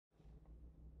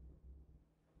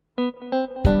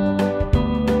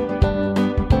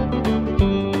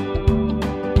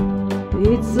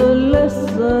It's a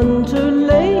lesson too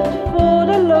late for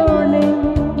the learning.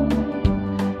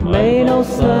 Made of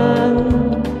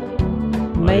sand,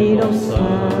 made of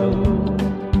sand.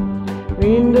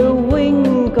 In the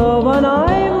wink of an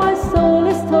eye my soul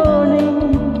is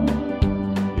turning.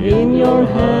 In your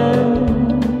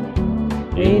hand,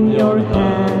 in your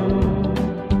hand.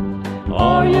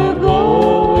 Are you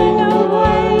going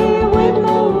away with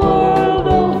no word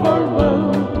of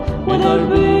farewell? Will there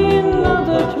be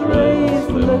another trace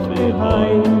left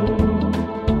behind?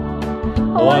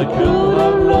 Oh, I could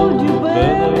have loved you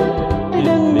better,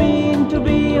 didn't mean to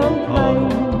be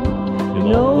unkind. You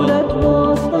know that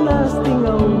was the last thing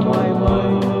on my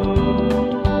mind.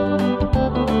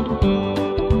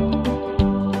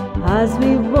 As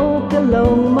we walk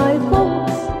along, my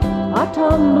thoughts are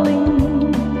tumbling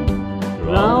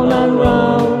round and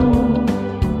round,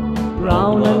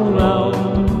 round and round.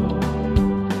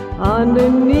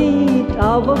 Underneath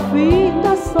our feet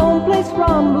there's someplace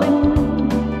rumbling.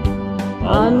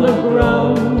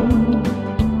 Underground,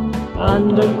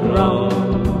 underground.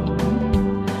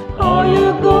 Are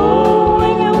you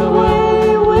going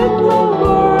away with no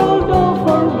word of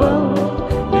farewell?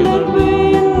 Will there be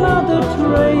another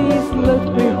trace left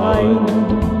behind?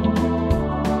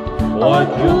 Oh, I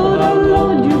could have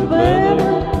loved you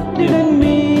better, didn't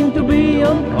mean to be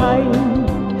unkind.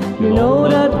 You know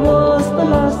that was the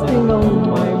last thing on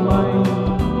my mind.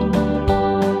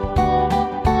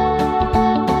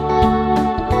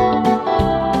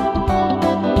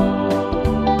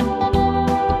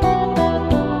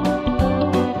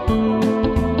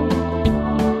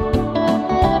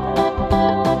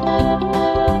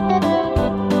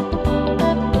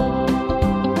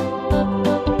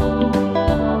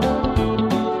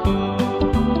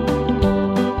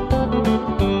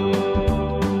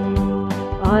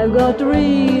 I've got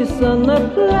reason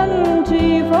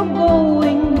aplenty for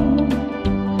going.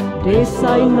 This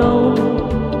I know,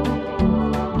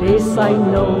 this I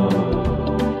know.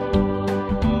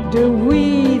 The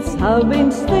weeds have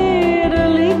been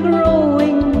steadily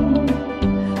growing.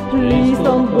 Please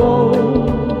don't go,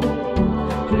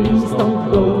 please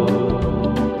don't go.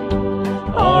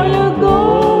 Are you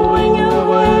going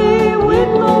away with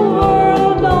no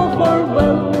word of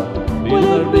farewell? Will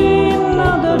there be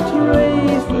another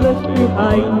trace left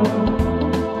behind?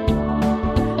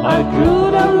 I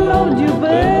could have loved you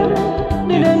better,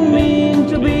 didn't mean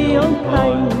to be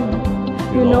unkind.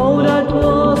 You know that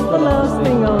was the last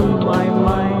thing on my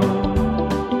mind.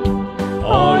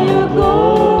 Are you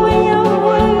going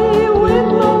away with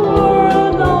no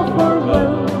word of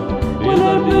farewell? Will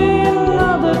there be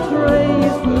another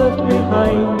trace left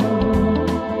behind?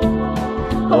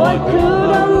 Oh, I could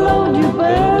have loved you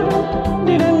better,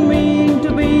 didn't mean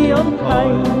to be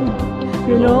unkind.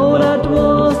 You know